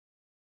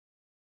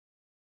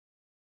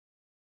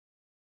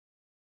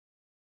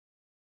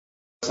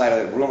side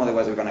of the room,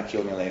 otherwise they're going to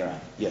kill me later on.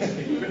 Yes?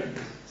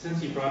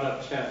 Since you brought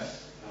up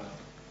chess,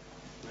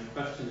 my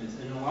question is,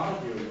 in a lot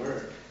of your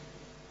work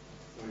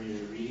or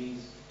your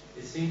readings,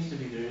 it seems to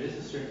me there is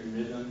a certain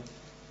rhythm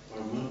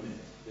or movement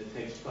that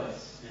takes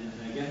place. And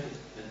I get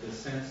the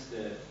sense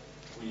that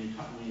when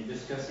you're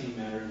discussing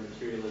matter and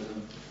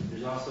materialism,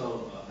 there's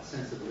also a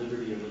sense of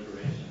liberty or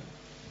liberation.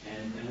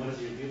 And what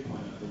is your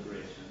viewpoint of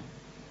liberation?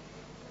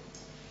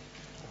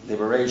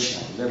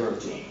 Liberation,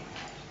 liberty.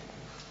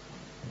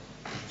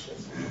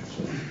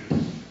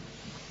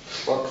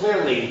 Well,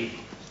 clearly,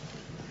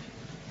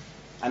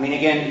 I mean,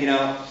 again, you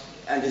know,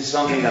 and this is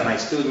something that my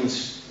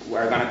students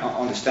are going to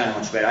understand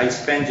much better. I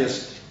spent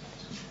just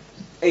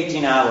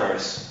 18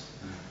 hours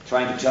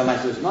trying to tell my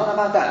students, not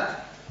about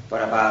that,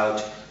 but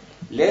about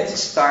let's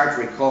start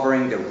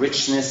recovering the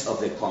richness of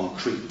the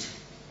concrete.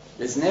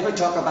 Let's never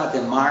talk about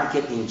the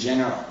market in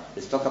general.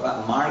 Let's talk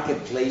about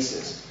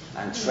marketplaces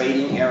and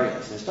trading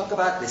areas. Let's talk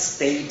about the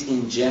state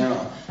in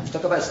general. Let's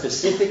talk about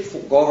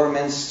specific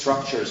government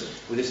structures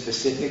with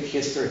specific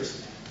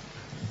histories.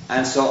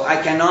 And so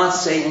I cannot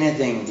say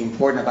anything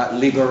important about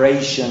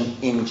liberation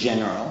in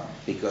general,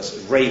 because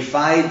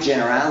reified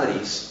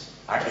generalities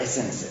are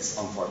essences,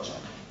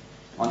 unfortunately.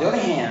 On the other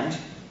hand,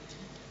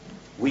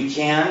 we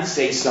can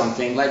say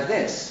something like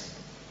this.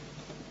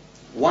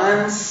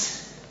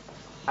 Once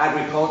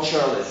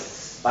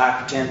agriculturalists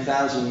back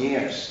 10,000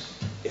 years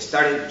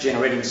started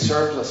generating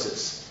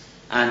surpluses,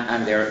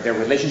 and their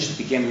relationship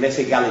became less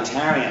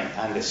egalitarian,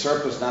 and the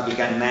surplus now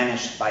began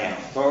managed by an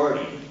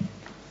authority,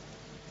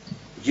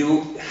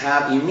 you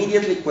have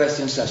immediately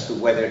questions as to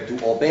whether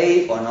to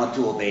obey or not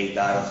to obey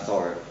that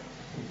authority.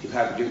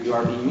 You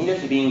are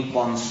immediately being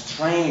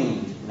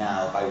constrained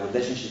now by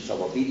relationships of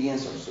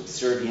obedience or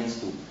subservience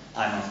to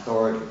an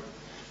authority.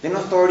 Then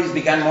authorities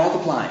began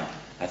multiplying.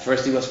 At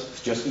first it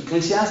was just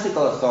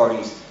ecclesiastical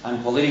authorities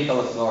and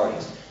political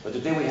authorities. But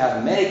today we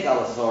have medical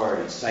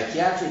authorities,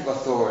 psychiatric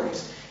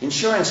authorities,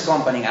 insurance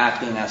company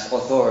acting as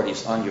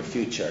authorities on your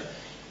future,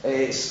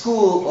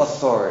 school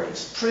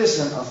authorities,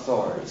 prison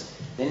authorities.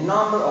 The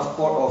number of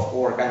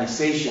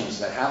organizations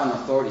that have an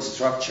authority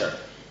structure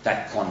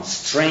that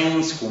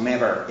constrains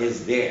whomever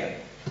is there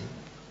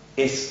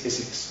is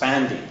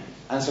expanding.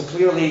 And so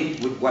clearly,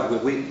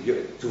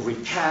 to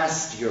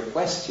recast your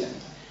question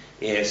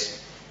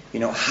is, you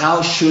know,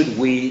 how should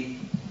we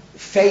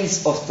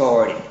face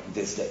authority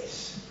these days?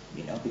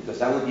 You know, because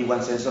that would be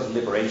one sense of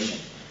liberation.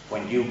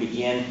 When you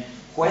begin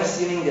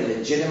questioning the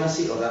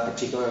legitimacy of that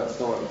particular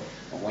authority,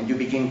 or when you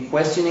begin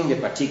questioning the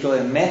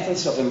particular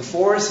methods of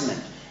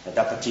enforcement that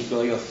that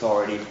particular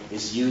authority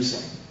is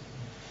using.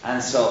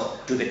 And so,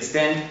 to the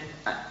extent,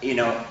 you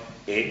know,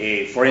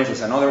 for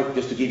instance,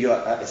 just to give you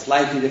a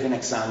slightly different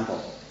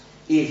example,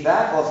 if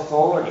that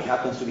authority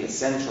happens to be a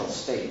central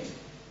state,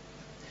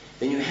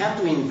 then you have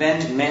to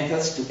invent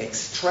methods to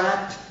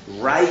extract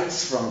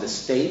rights from the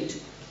state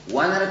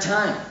one at a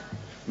time.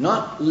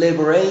 Not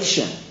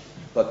liberation,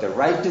 but the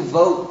right to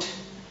vote,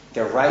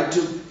 the right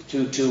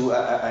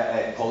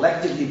to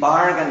collectively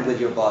bargain with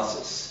your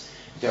bosses,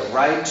 the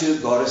right to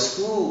go to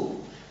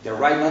school, the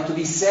right not to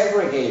be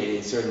segregated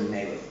in certain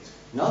neighborhoods.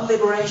 Not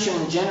liberation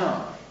in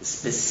general.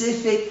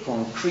 Specific,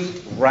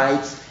 concrete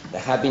rights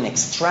that have been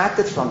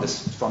extracted from the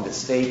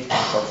state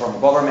or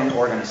from government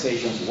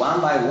organizations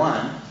one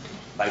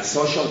by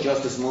social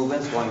justice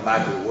movements, going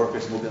back to the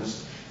workers'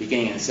 movements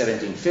beginning in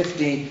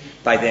 1750,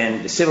 by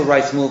then the civil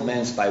rights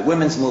movements, by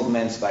women's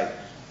movements, by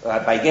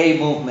gay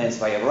movements,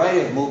 by a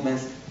variety of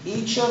movements,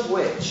 each of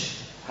which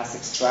has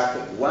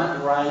extracted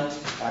one right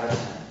at a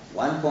time,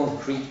 one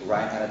concrete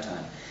right at a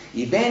time.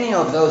 If any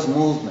of those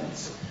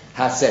movements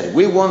had said,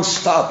 we won't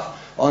stop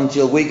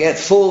until we get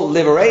full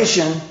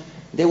liberation,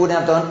 they wouldn't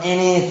have done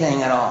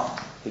anything at all,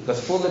 because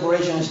full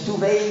liberation is too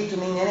vague to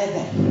mean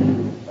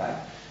anything, right?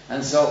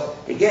 And so,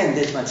 again,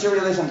 this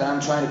materialism that I'm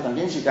trying to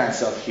convince you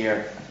guys of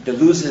here,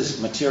 Deleuze's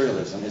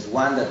materialism, is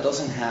one that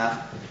doesn't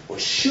have, or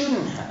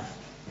shouldn't have,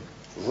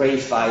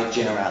 reified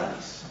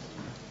generalities.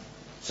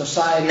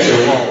 Society as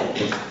a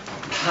whole,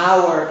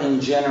 power in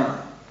general.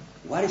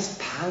 What is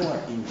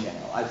power in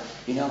general?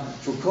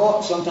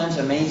 Foucault sometimes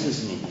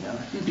amazes me, you know.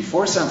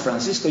 Before San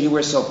Francisco, you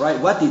were so bright.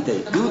 What did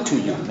they do to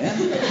you, man?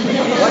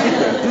 What did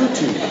they do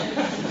to you?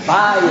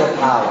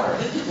 Biopower.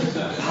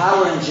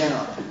 Power in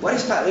general. What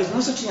is power? There's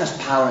no such thing as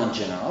power in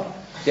general.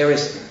 There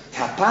is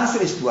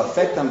capacities to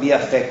affect and be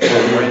affected.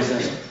 For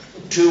instance,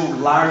 two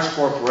large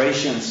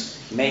corporations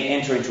may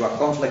enter into a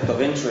conflict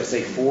of interest,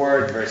 say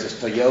Ford versus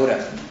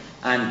Toyota.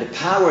 And the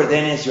power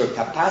then is your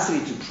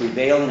capacity to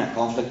prevail in a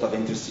conflict of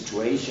interest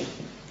situation.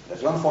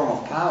 That's one form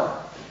of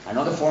power.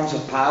 Another form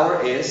of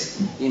power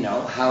is, you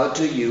know, how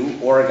do you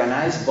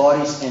organize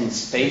bodies in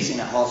space in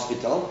a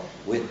hospital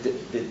with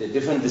the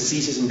different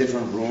diseases in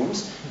different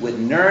rooms, with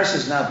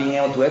nurses now being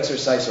able to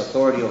exercise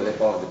authority over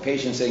the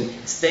patient, saying,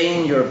 stay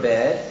in your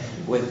bed,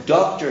 with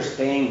doctors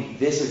paying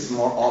visits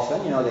more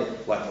often, you know,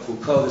 what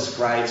Foucault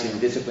describes in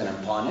Discipline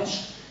and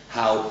Punish,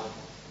 how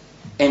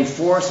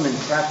enforcement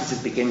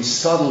practices became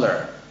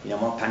subtler, you know,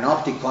 more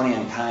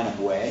panopticonian kind of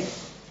way.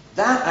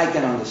 That I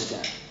can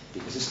understand,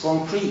 because it's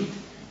concrete.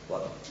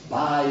 but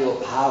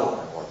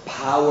biopower, or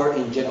power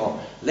in general,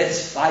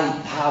 let's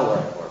fight power,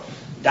 or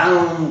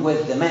down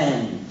with the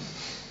man.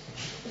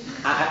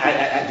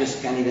 I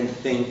just can't even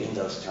think in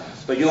those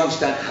terms. But you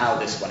understand how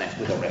this connects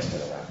with the rest of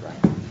the rap, right?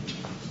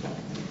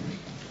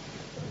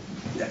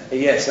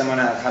 Yes, I'm going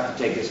to have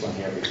to take this one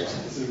here because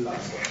this is the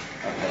last one.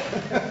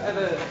 Okay. I have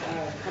a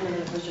comment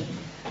and a question.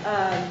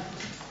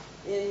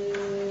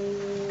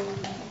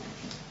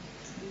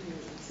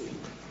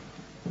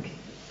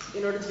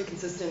 In order to be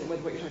consistent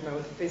with what you're talking about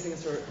with facing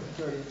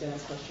authority,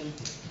 Dan's question,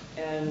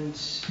 and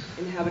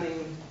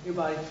inhabiting your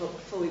body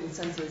fully with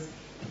senses,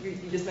 you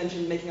just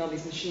mentioned making all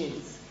these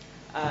machines,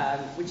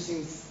 which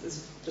seems, this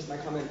is just my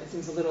comment, it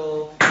seems a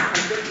little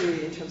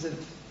contradictory in terms of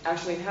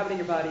actually inhabiting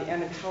your body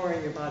and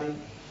empowering your body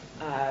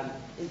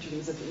in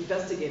terms of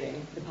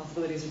investigating the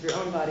possibilities of your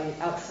own body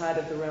outside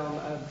of the realm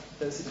of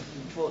those who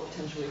can control it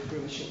potentially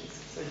through machines.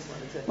 So I just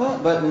wanted to... Well,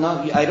 but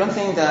no, I don't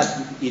think that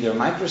either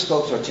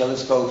microscopes or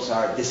telescopes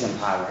are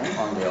disempowering.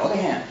 On the other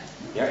hand,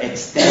 they're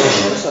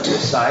extensions of the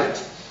sight,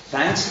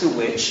 thanks to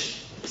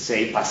which,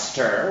 say,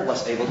 Pasteur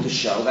was able to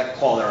show that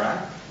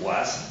cholera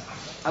was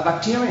a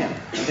bacterium.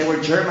 And there were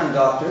German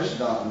doctors,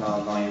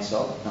 no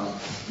insult,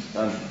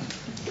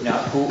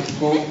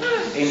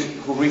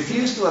 who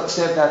refused to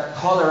accept that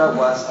cholera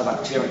was a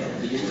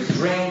bacterium. They used to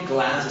drink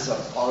glasses of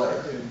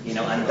cholera,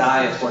 and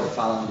die for the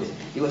following day.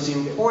 It was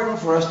important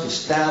for us to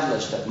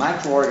establish that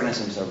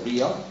microorganisms are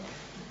real,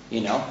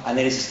 and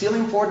it is still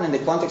important in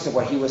the context of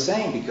what he was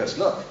saying, because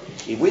look,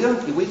 if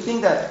we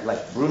think that,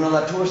 like Bruno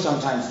Latour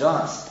sometimes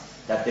does,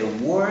 that the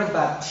word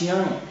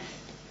bacterium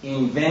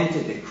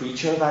invented the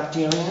creature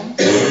bacterium,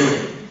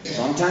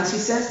 sometimes he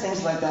says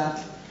things like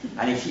that.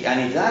 And if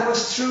that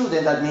was true,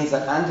 then that means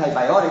that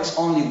antibiotics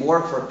only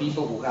work for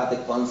people who have the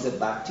concept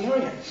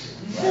bacterium.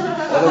 Right?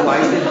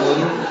 Otherwise, they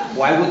wouldn't.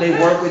 Why would they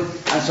work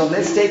with? And so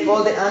let's take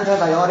all the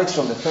antibiotics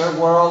from the third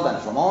world and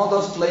from all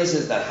those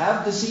places that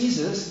have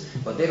diseases,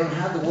 but they don't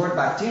have the word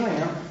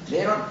bacterium.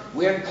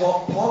 We're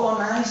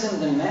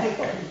colonizing them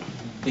medically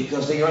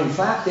because they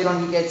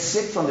don't get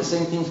sick from the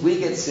same things we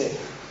get sick.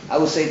 I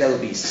would say that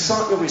would be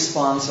so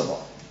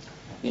irresponsible.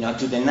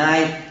 To deny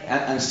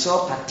and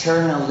so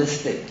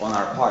paternalistic on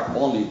our part.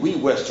 Only we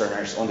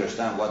Westerners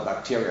understand what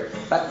bacteria.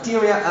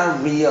 Bacteria are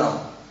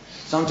real.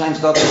 Sometimes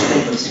doctors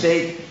make a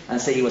mistake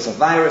and say it was a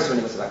virus when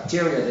it was a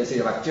bacteria. They say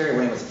a bacteria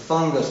when it was a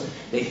fungus.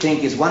 They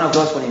think it's one of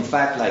those when in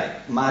fact,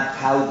 like mad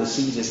cow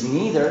disease is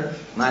neither.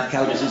 Mad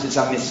cow disease is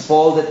a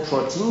misfolded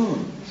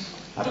protein,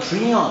 a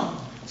prion.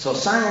 So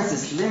science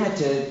is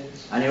limited.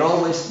 And it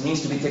always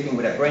needs to be taken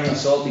with a grain of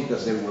salt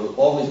because there will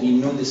always be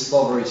new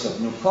discoveries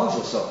of new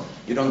causes. So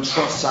you don't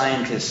trust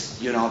scientists,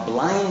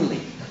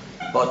 blindly.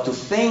 But to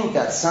think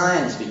that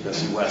science,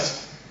 because it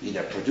was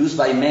either produced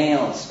by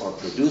males or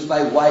produced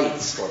by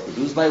whites or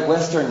produced by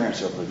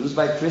Westerners or produced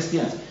by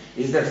Christians,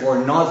 is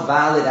therefore not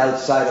valid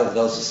outside of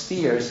those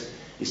spheres,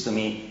 is to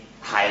me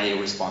highly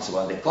irresponsible.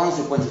 And the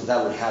consequences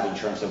that would have in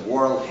terms of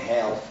world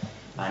health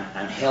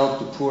and help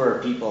to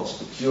poorer peoples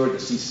to cure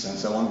diseases and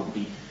so on would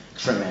be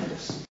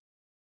tremendous.